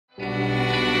Hammarby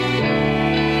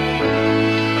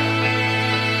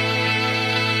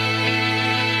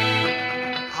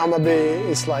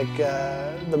is like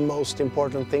the most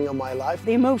important thing of my life.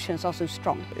 The emotions are so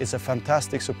strong. It's a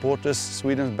fantastic supporter,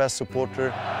 Sweden's best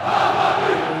supporter.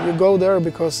 You go there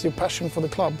because you're passionate for the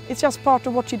club. It's just part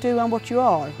of what you do and what you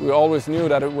are. We always knew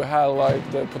that we had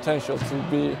the potential to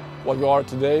be what we are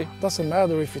today. Doesn't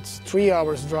matter if it's 3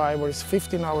 hours drive or it's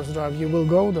 15 hours drive, you will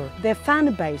go there. The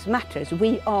fan base matters.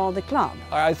 We are the club.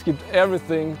 I skipped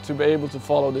everything to be able to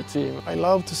follow the team. I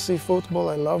love to see football,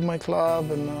 I love my club,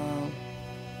 and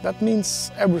that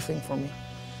means everything for me.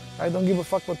 I don't give a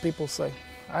fuck what people say.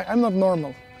 I'm not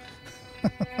normal.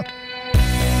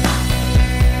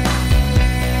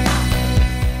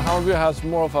 Hammarby has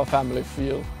more of a family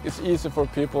feel. It's easy for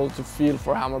people to feel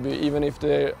for Hammarby, even if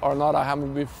they are not a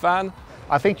Hammarby fan.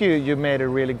 I think you made a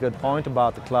really good point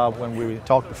about the club when we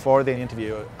talked before the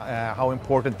interview, how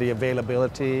important the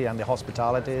availability and the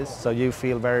hospitality is. So you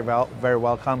feel very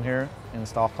welcome here in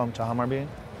Stockholm to Hammarby.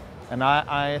 And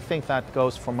I think that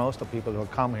goes for most of people who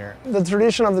come here. The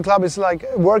tradition of the club is like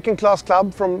a working class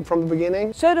club from the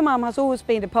beginning. Södermalm has always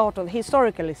been the part of,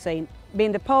 historically seen,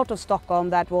 been the part of Stockholm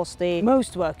that was the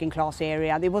most working class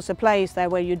area. It was a place there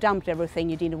where you dumped everything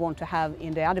you didn't want to have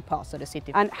in the other parts of the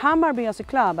city. And Hammarby as a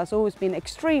club has always been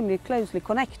extremely closely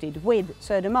connected with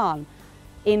Södermalm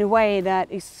in a way that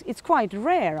it's quite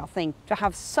rare, I think, to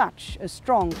have such a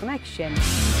strong connection.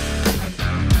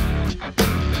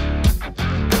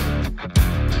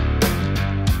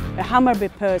 A Hammarby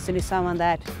person is someone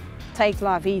that takes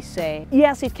life easy.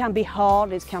 Yes, it can be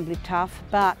hard, it can be tough,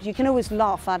 but you can always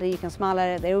laugh at it, you can smile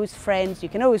at it, they're always friends, you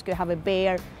can always go have a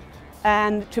beer,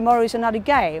 and tomorrow is another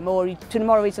game, or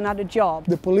tomorrow is another job.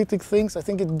 The politic things, I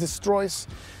think it destroys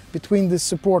between the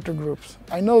supporter groups.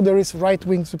 I know there is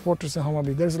right-wing supporters in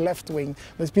Hammarby, there's left-wing,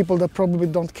 there's people that probably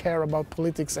don't care about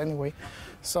politics anyway.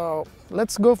 So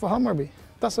let's go for Hammarby.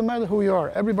 Doesn't matter who you are,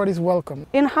 everybody's welcome.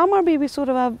 In Hammarby we sort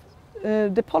of have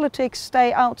the politics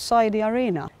stay outside the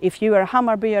arena. If you are a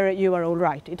Hammarbyer, you are all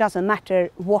right. It doesn't matter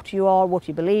what you are, what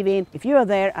you believe in. If you are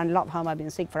there and love Hammarby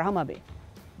and sing for Hammarby,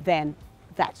 then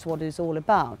that's what it's all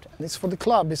about. It's for the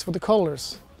club, it's for the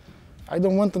colors. I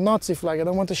don't want the Nazi flag, I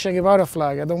don't want the Che Guevara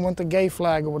flag, I don't want the gay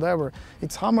flag or whatever.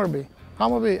 It's Hammarby.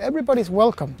 Hammarby, everybody's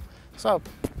welcome. So,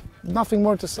 nothing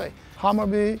more to say.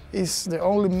 Hammarby is the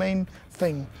only main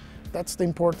thing. That's the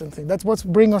important thing. That's what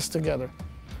brings us together.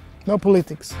 No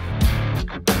politics.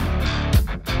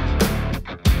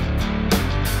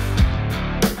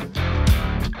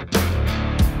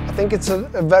 I think it's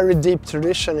a very deep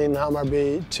tradition in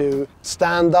Hammarby to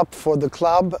stand up for the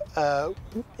club,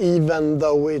 even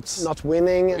though it's not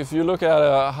winning. If you look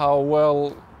at how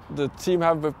well the team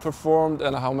have performed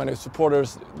and how many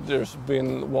supporters there's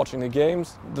been watching the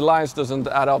games, the lines doesn't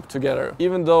add up together.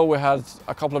 Even though we had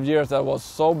a couple of years that was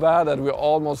so bad that we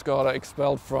almost got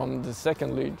expelled from the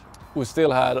second league, we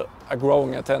still had a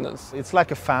growing attendance. It's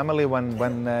like a family when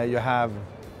you have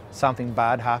something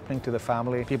bad happening to the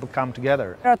family, people come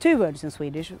together. There are two words in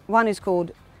Swedish. One is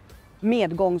called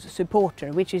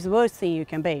medgångssupporter, which is the worst thing you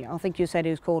can be. I think you said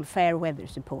it was called fair weather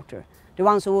supporter. The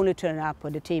ones who only turn up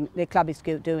when the club is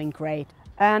doing great.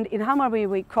 And in Hammarby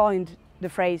we coined the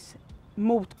phrase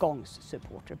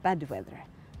motgångssupporter, bad weather.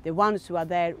 The ones who are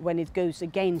there when it goes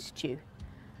against you.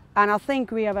 And I think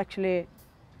we have actually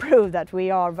proved that we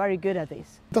are very good at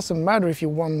this. It doesn't matter if you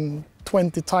won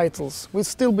 20 titles, we'll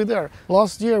still be there.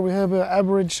 Last year we have an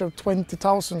average of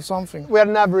 20,000 something. We had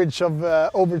an average of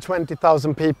over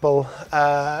 20,000 people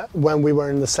when we were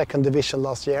in the second division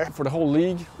last year. For the whole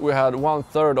league, we had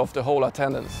 1/3 of the whole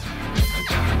attendance.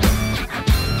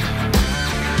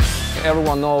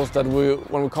 Everyone knows that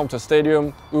when we come to a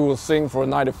stadium, we will sing for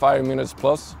 95 minutes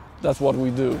plus. That's what we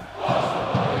do.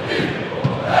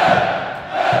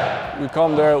 We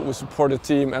come there, we support the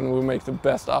team, and we make the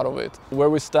best out of it. Where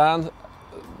we stand,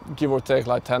 give or take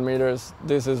like 10 meters,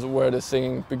 this is where the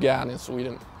singing began in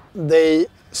Sweden. They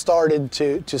started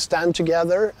to stand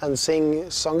together and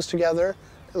sing songs together,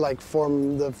 like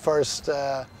form the first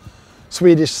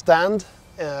Swedish stand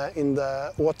in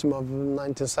the autumn of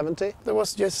 1970. There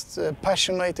was just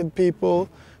passionate people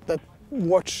that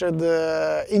watched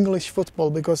the English football,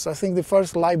 because I think the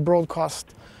first live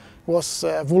broadcast was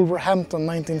Wolverhampton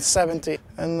 1970,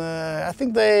 and I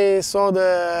think they saw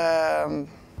the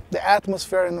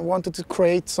atmosphere and wanted to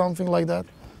create something like that.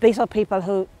 These are people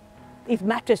who, it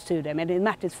matters to them and it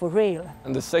matters for real.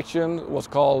 And the section was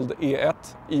called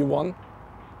E1.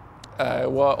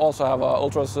 We also have an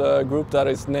ultras group that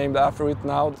is named after it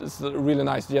now. It's a really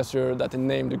nice gesture that they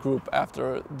named the group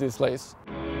after this place.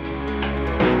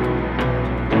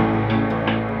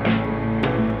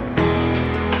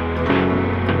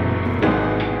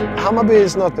 Hammarby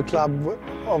is not a club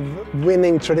of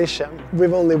winning tradition.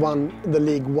 We've only won the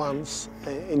league once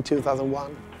in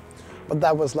 2001. But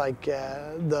that was like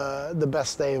the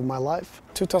best day of my life.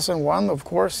 2001, of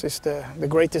course, is the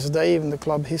greatest day in the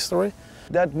club history.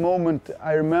 That moment,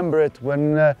 I remember it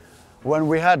when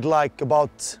we had like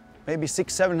about maybe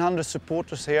 600-700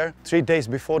 supporters here 3 days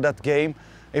before that game.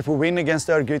 If we win against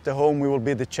Örgryte at home, we will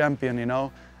be the champion, you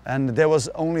know. And there was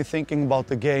only thinking about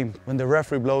the game. When the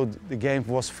referee blew, the game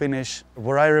was finished.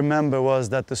 What I remember was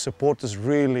that the supporters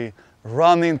really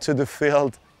ran into the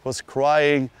field, was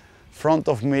crying in front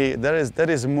of me. That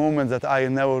is a moment that I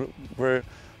never will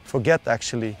forget,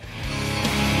 actually.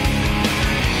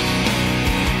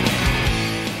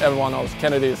 Everyone knows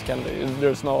Kennedy is Kennedy.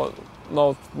 There's no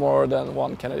more than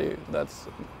one Kennedy that's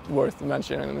worth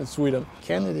mentioning in Sweden.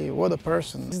 Kennedy, what a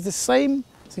person. He's the same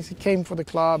since he came for the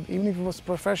club. Even if he was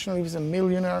professional, he was a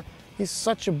millionaire. He's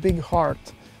such a big heart,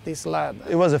 this lad.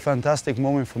 It was a fantastic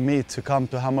moment for me to come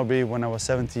to Hammarby when I was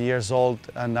 70 years old,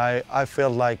 and I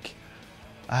felt like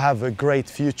I have a great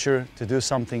future to do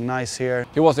something nice here.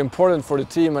 He was important for the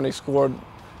team and he scored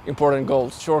important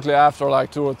goals. Shortly after,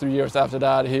 like 2 or 3 years after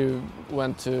that, he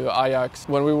went to Ajax.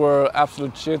 When we were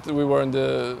absolute shit, we were in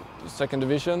the second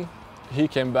division, he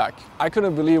came back. I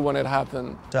couldn't believe when it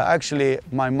happened. So actually,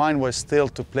 my mind was still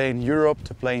to play in Europe,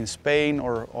 to play in Spain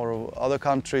or other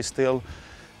countries still.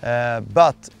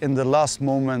 But in the last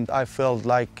moment, I felt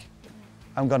like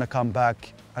I'm gonna come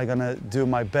back. I'm gonna do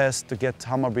my best to get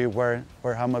Hammarby where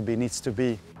Hammarby needs to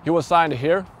be. He was signed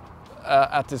here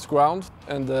at this ground,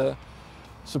 and the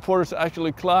supporters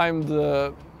actually climbed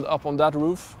up on that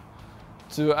roof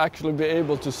to actually be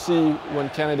able to see when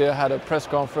Kennedy had a press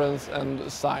conference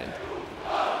and signed.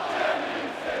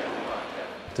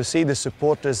 To see the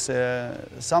supporters,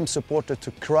 some supporters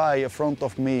to cry in front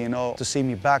of me, you know, to see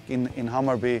me back in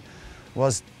Hammarby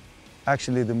was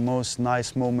actually the most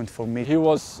nice moment for me. He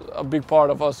was a big part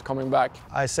of us coming back.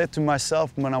 I said to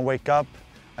myself when I wake up,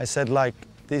 I said like,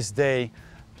 this day,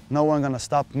 no one gonna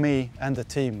stop me and the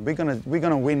team. We're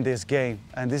gonna win this game,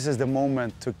 and this is the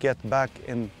moment to get back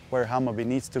in where Hammarby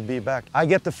needs to be back. I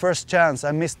get the first chance,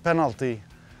 I missed penalty,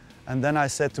 and then I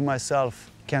said to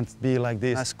myself, can't be like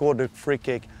this. I scored a free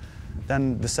kick,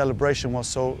 then the celebration was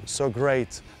so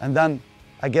great, and then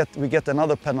we get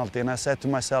another penalty, and I said to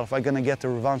myself, I'm gonna get a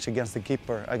revanche against the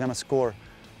keeper. I'm gonna score,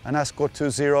 and I scored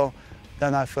 2-0.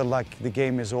 Then I felt like the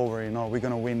game is over. You know, we're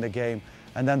gonna win the game.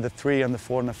 And then the 3 and the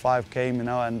 4 and the 5 came, you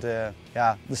know, and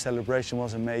yeah, the celebration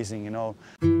was amazing, you know.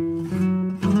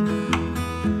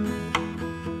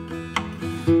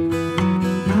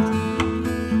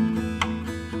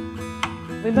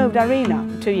 We moved arena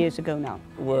 2 years ago now.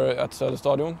 We're at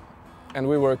Söderstadion, and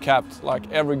we were capped like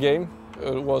every game.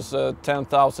 It was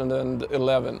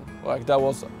 10,011. Like that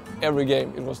was every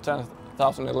game. It was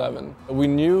 10,011. We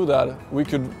knew that we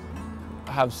could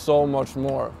have so much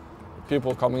more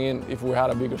people coming in if we had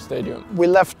a bigger stadium. We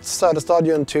left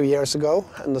Söderstadion 2 years ago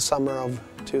in the summer of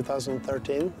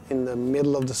 2013, in the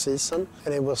middle of the season,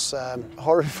 and it was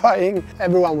horrifying.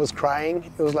 Everyone was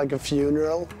crying. It was like a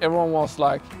funeral. Everyone was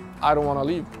like, I don't want to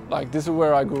leave. Like, this is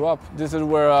where I grew up. This is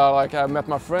where like I met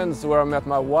my friends, where I met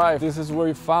my wife. This is where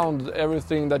you found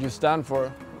everything that you stand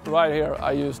for. Right here,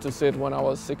 I used to sit when I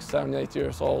was 6, 7, 8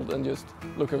 years old and just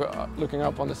looking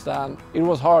up on the stand. It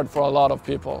was hard for a lot of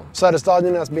people.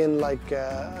 Söderstadion has been like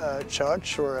a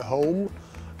church or a home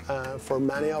for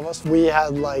many of us. We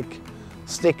had like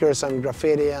stickers and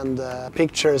graffiti and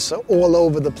pictures all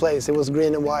over the place. It was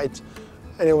green and white,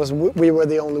 and we were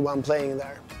the only one playing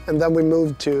there. And then we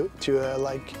moved to a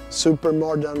like super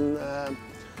modern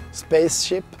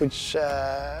spaceship, which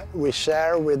we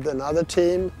share with another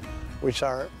team, which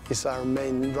is our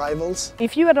main rivals.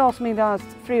 If you had asked me that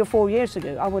 3 or 4 years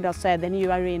ago, I would have said the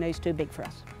new arena is too big for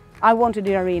us. I wanted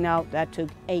the arena that took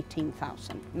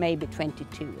 18,000, maybe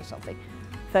 22 or something.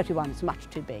 31 is much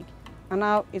too big. And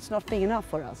now it's not big enough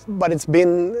for us. But it's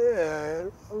been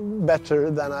better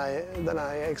than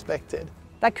I expected.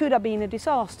 That could have been a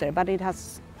disaster, but it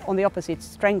has, on the opposite,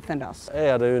 strengthened us.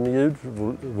 Är det en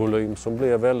ljudvolym som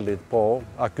blir väldigt bra.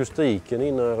 Akustiken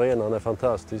inne i arenan är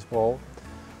fantastiskt bra.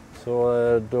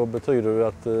 Så då betyder det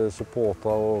att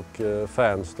supportrar och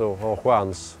fans då har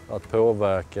chans att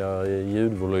påverka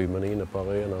ljudvolymen inne på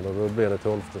arenan, och då blir det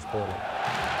 12:e spelare.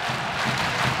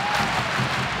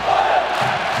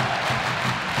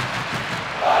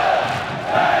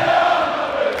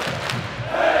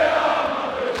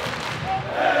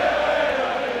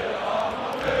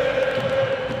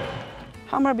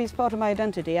 Hammarby is part of my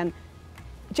identity, and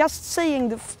just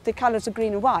seeing the colors of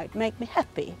green and white make me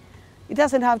happy. It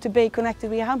doesn't have to be connected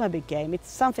with a Hammarby game.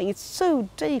 It's so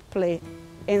deeply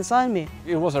inside me.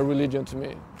 It was a religion to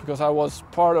me because I was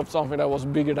part of something that was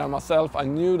bigger than myself. I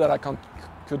knew that I could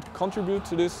contribute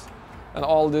to this and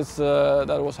all this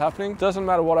that was happening. Doesn't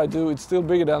matter what I do, it's still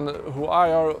bigger than who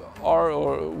I are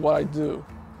or what I do.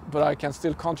 But I can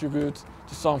still contribute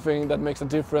to something that makes a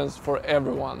difference for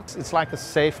everyone. It's like a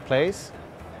safe place,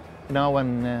 you know,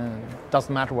 when it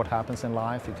doesn't matter what happens in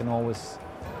life, you can always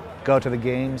go to the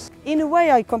games. In a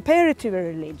way, I compare it to a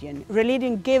religion.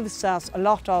 Religion gives us a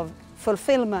lot of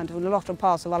fulfillment in a lot of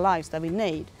parts of our lives that we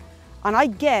need. And I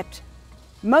get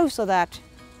most of that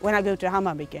when I go to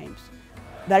Hammarby games.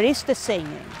 There is the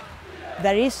singing,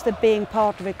 there is the being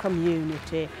part of a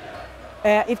community.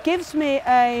 It gives me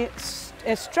a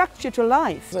structure to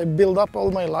life. I build up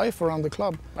all my life around the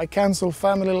club. I cancel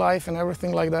family life and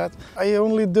everything like that. I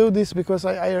only do this because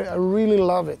I really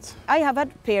love it. I have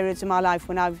had periods in my life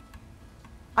when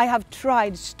I have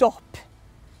tried stop,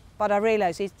 but I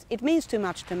realize it means too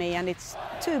much to me and it's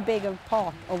too big a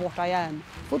part of what I am.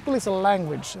 Football is a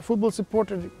language. Football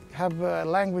supporters have a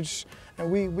language and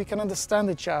we can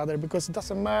understand each other because it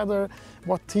doesn't matter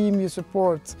what team you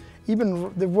support.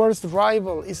 Even the worst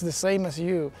rival is the same as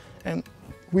you, and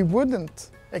we wouldn't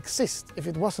exist if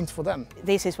it wasn't for them.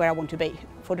 This is where I want to be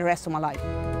for the rest of my life.